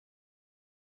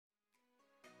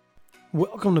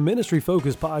Welcome to Ministry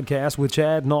Focus Podcast with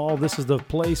Chad Nall. This is the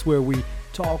place where we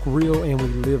talk real and we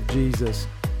live Jesus.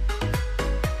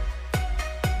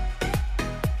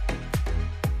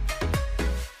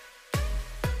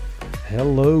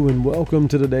 Hello and welcome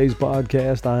to today's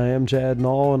podcast. I am Chad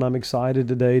Nall and I'm excited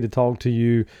today to talk to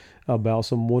you about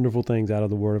some wonderful things out of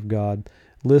the Word of God.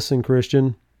 Listen,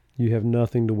 Christian, you have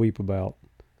nothing to weep about.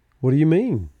 What do you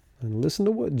mean? And listen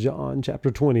to what John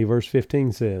chapter 20 verse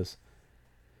 15 says.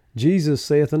 Jesus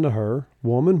saith unto her,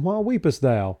 Woman, why weepest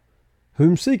thou?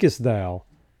 Whom seekest thou?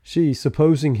 She,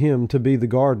 supposing him to be the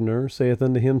gardener, saith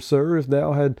unto him, Sir, if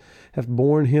thou have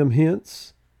borne him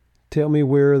hence, tell me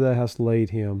where thou hast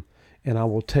laid him, and I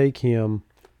will take him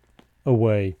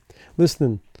away.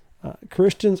 Listen,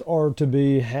 Christians are to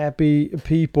be happy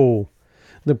people.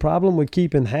 The problem with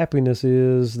keeping happiness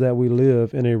is that we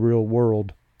live in a real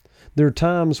world. There are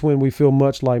times when we feel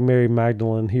much like Mary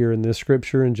Magdalene here in this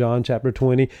scripture in John chapter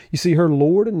 20. You see, her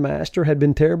Lord and Master had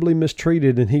been terribly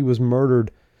mistreated and he was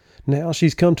murdered. Now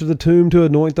she's come to the tomb to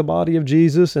anoint the body of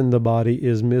Jesus and the body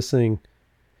is missing.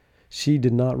 She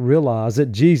did not realize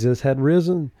that Jesus had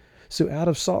risen. So out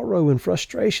of sorrow and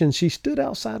frustration, she stood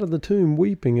outside of the tomb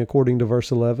weeping, according to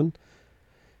verse 11.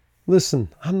 Listen,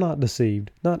 I'm not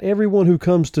deceived. Not everyone who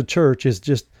comes to church is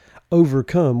just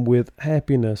overcome with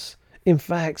happiness. In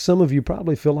fact, some of you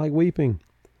probably feel like weeping.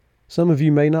 Some of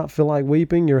you may not feel like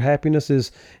weeping. Your happiness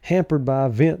is hampered by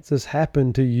events that's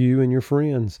happened to you and your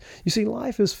friends. You see,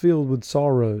 life is filled with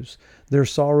sorrows. There are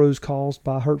sorrows caused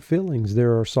by hurt feelings.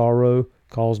 There are sorrow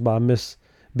caused by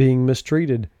being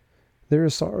mistreated. There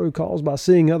is sorrow caused by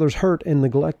seeing others hurt and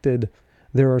neglected.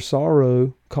 There are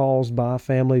sorrow caused by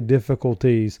family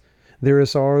difficulties. There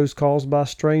is sorrows caused by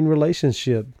strained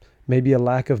relationship, maybe a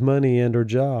lack of money and or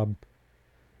job.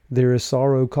 There is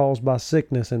sorrow caused by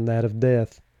sickness and that of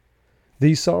death.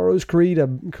 These sorrows create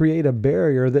a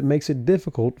barrier that makes it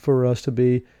difficult for us to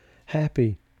be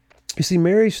happy. You see,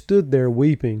 Mary stood there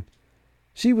weeping.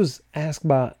 She was asked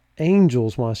by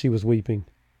angels why she was weeping.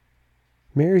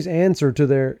 Mary's answer to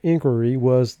their inquiry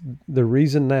was the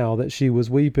reason now that she was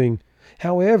weeping.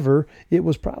 However, it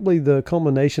was probably the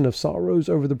culmination of sorrows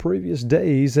over the previous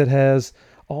days that has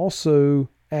also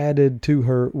added to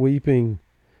her weeping.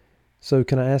 So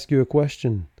can I ask you a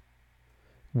question?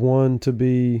 One to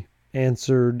be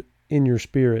answered in your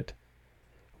spirit.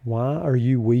 Why are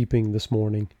you weeping this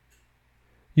morning?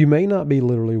 You may not be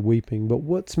literally weeping, but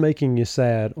what's making you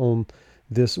sad on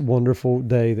this wonderful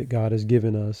day that God has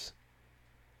given us?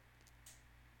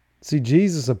 See,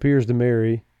 Jesus appears to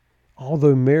Mary,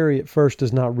 although Mary at first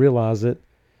does not realize it,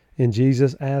 and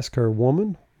Jesus asks her,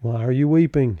 Woman, why are you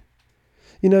weeping?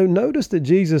 You know, notice that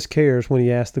Jesus cares when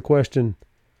he asks the question.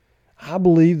 I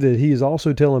believe that he is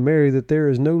also telling Mary that there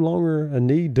is no longer a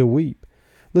need to weep.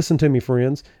 Listen to me,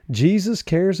 friends. Jesus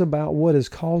cares about what is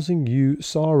causing you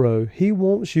sorrow. He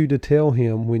wants you to tell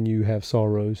him when you have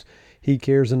sorrows. He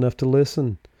cares enough to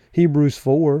listen. Hebrews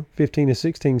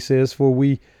 4:15-16 says, For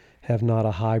we have not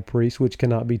a high priest which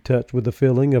cannot be touched with the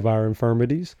feeling of our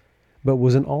infirmities, but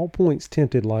was in all points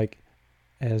tempted like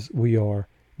as we are,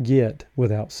 yet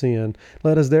without sin.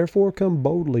 Let us therefore come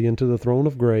boldly into the throne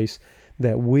of grace,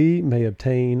 that we may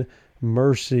obtain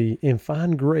mercy and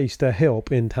find grace to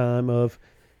help in time of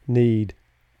need.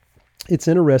 It's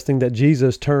interesting that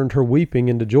Jesus turned her weeping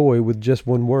into joy with just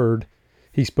one word.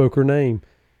 He spoke her name.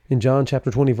 In John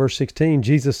chapter 20, verse 16,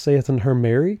 Jesus saith unto her,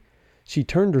 Mary. She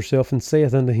turned herself and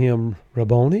saith unto him,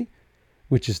 Rabboni,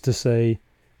 which is to say,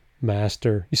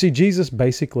 Master. You see, Jesus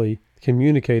basically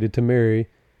communicated to Mary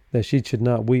that she should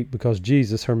not weep because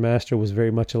Jesus, her master, was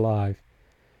very much alive.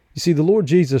 You see, the Lord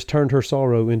Jesus turned her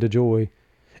sorrow into joy.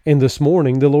 And this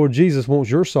morning, the Lord Jesus wants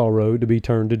your sorrow to be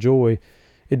turned to joy.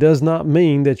 It does not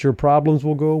mean that your problems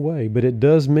will go away, but it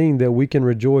does mean that we can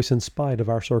rejoice in spite of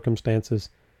our circumstances.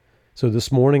 So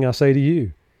this morning, I say to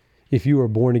you, if you are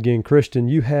born again Christian,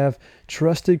 you have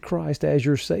trusted Christ as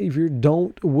your Savior,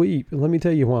 don't weep. Let me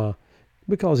tell you why.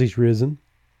 Because he's risen.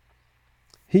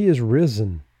 He is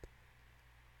risen.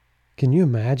 Can you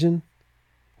imagine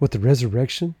what the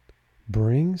resurrection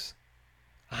brings?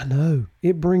 I know,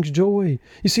 it brings joy.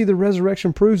 You see, the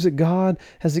resurrection proves that God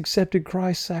has accepted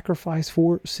Christ's sacrifice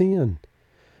for sin.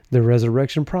 The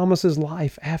resurrection promises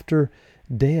life after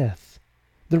death.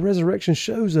 The resurrection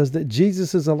shows us that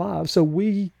Jesus is alive, so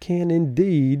he can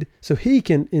indeed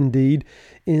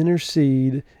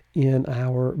intercede in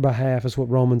our behalf, is what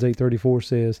Romans 8:34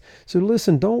 says. So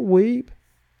listen, don't weep,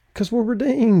 because we're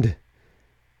redeemed.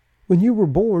 When you were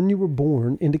born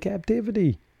into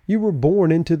captivity. You were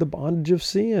born into the bondage of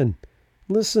sin.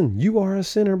 Listen, you are a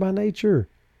sinner by nature.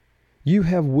 You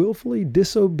have willfully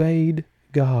disobeyed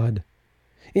God.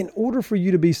 In order for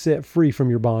you to be set free from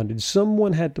your bondage,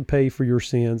 someone had to pay for your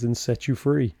sins and set you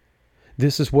free.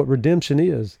 This is what redemption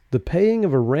is, the paying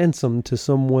of a ransom to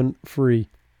someone free.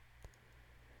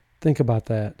 Think about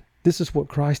that. This is what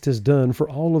Christ has done for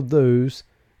all of those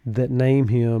that name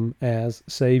him as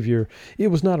Savior. It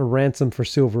was not a ransom for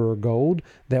silver or gold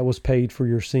that was paid for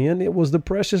your sin. It was the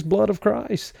precious blood of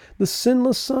Christ, the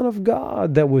sinless Son of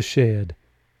God that was shed.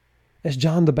 As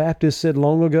John the Baptist said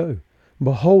long ago,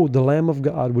 "Behold the Lamb of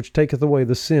God, which taketh away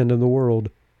the sin of the world."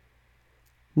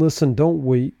 Listen, don't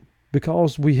weep.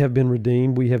 Because we have been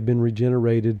redeemed, we have been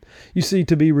regenerated. You see,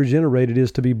 to be regenerated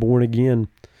is to be born again.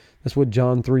 That's what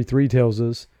John 3:3 tells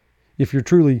us. If you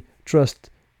truly trust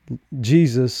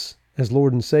Jesus as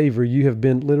Lord and Savior, you have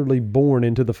been literally born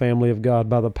into the family of God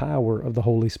by the power of the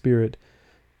Holy Spirit.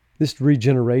 This is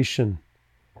regeneration.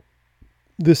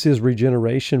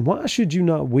 Why should you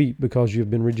not weep because you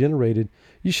have been regenerated?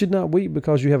 You should not weep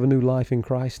because you have a new life in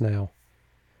Christ now.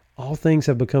 All things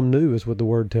have become new, is what the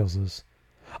Word tells us.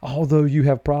 Although you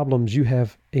have problems, you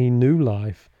have a new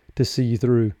life to see you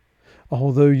through.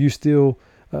 Although you still,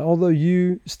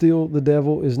 the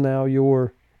devil is now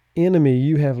your enemy,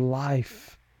 you have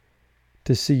life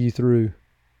to see you through.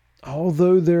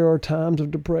 Although there are times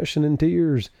of depression and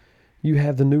tears, you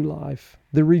have the new life,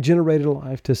 the regenerated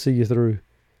life to see you through.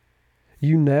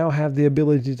 You now have the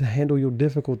ability to handle your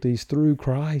difficulties through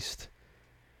Christ.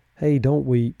 Hey, don't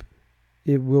weep.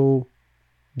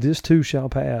 This too shall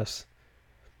pass.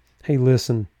 Hey,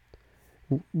 listen,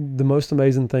 the most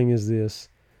amazing thing is this.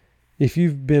 If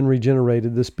you've been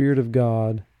regenerated, the Spirit of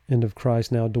God and of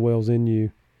Christ now dwells in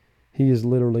you. He is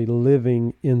literally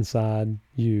living inside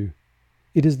you.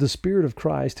 It is the Spirit of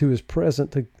Christ who is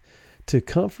present to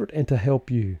comfort and to help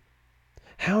you.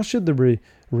 How should the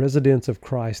residence of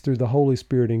Christ through the Holy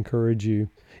Spirit encourage you?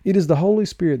 It is the Holy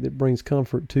Spirit that brings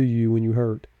comfort to you when you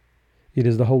hurt. It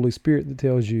is the Holy Spirit that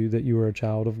tells you that you are a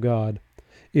child of God.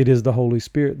 It is the Holy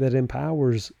Spirit that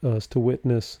empowers us to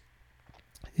witness.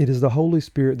 It is the Holy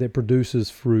Spirit that produces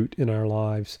fruit in our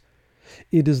lives.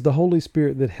 It is the Holy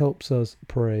Spirit that helps us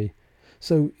pray.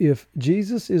 So if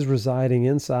Jesus is residing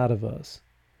inside of us,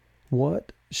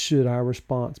 what should our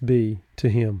response be to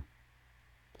him?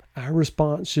 Our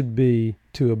response should be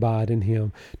to abide in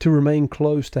him, to remain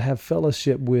close, to have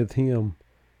fellowship with him.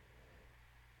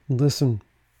 Listen,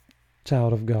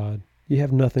 child of God, you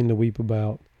have nothing to weep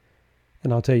about.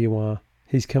 And I'll tell you why.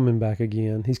 He's coming back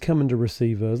again. He's coming to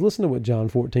receive us. Listen to what John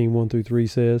 14:1-3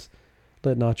 says.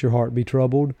 Let not your heart be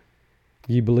troubled.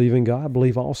 Ye believe in God,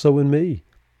 believe also in me.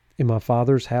 In my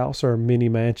Father's house are many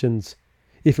mansions.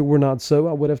 If it were not so,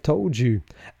 I would have told you.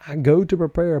 I go to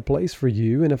prepare a place for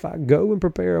you, and if I go and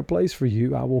prepare a place for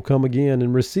you, I will come again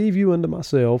and receive you unto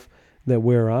myself, that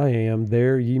where I am,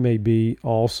 there ye may be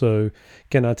also.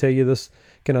 Can I tell you this?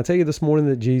 Can I tell you this morning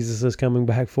that Jesus is coming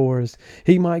back for us?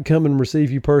 He might come and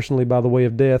receive you personally by the way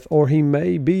of death, or he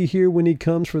may be here when he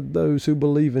comes for those who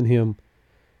believe in him.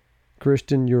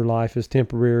 Christian, your life is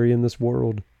temporary in this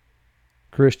world.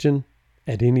 Christian,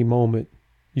 at any moment,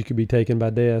 you could be taken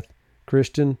by death.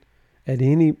 Christian, at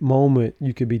any moment,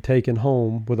 you could be taken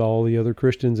home with all the other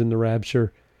Christians in the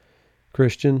rapture.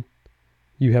 Christian,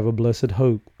 you have a blessed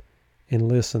hope. And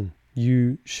listen,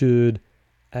 you should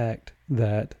act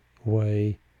that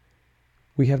way.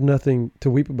 We have nothing to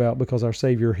weep about because our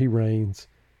Savior, he reigns.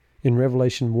 In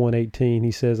Revelation 1:18,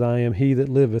 he says, I am he that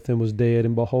liveth and was dead,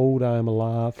 and behold, I am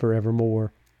alive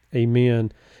forevermore.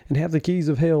 Amen. And have the keys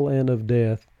of hell and of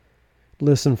death.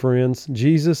 Listen, friends,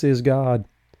 Jesus is God,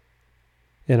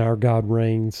 and our God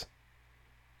reigns.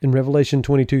 In Revelation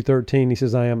 22:13, he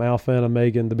says, I am Alpha and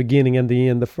Omega, the beginning and the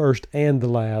end, the first and the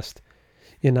last.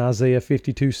 In Isaiah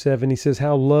 52:7, he says,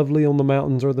 how lovely on the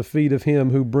mountains are the feet of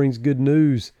him who brings good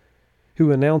news,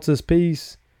 who announces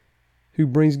peace, who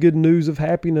brings good news of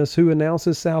happiness, who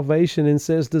announces salvation and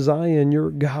says to Zion,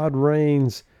 your God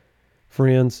reigns.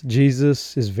 Friends,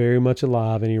 Jesus is very much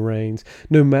alive and he reigns.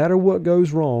 No matter what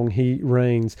goes wrong, he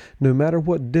reigns. No matter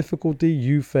what difficulty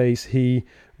you face, he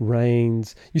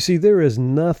reigns. You see, there is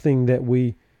nothing that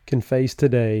we can face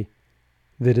today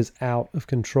that is out of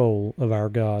control of our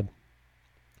God.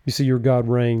 You see, your God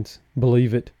reigns.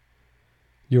 Believe it.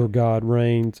 Your God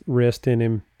reigns. Rest in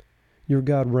him. Your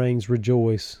God reigns.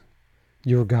 Rejoice.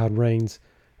 Your God reigns.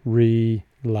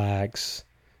 Relax.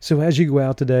 So as you go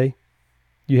out today,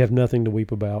 you have nothing to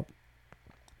weep about.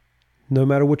 No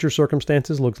matter what your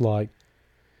circumstances look like,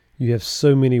 you have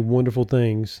so many wonderful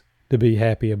things to be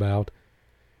happy about.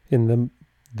 And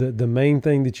the main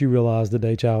thing that you realize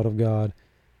today, child of God,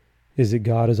 is that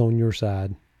God is on your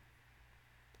side.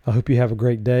 I hope you have a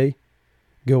great day.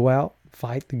 Go out,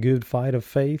 fight the good fight of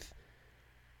faith,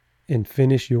 and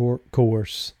finish your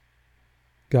course.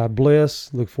 God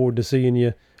bless. Look forward to seeing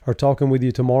you or talking with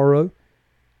you tomorrow.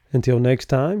 Until next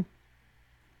time,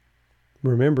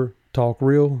 remember, talk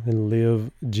real and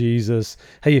live Jesus.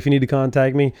 Hey, if you need to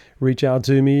contact me, reach out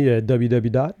to me at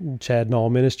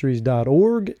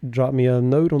www.chadnallministries.org. Drop me a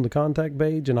note on the contact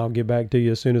page and I'll get back to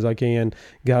you as soon as I can.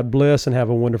 God bless and have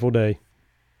a wonderful day.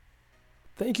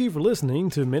 Thank you for listening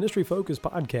to Ministry Focus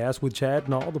Podcast with Chad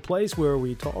Nall, the place where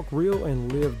we talk real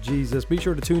and live Jesus. Be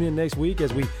sure to tune in next week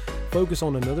as we focus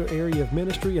on another area of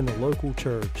ministry in the local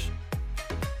church.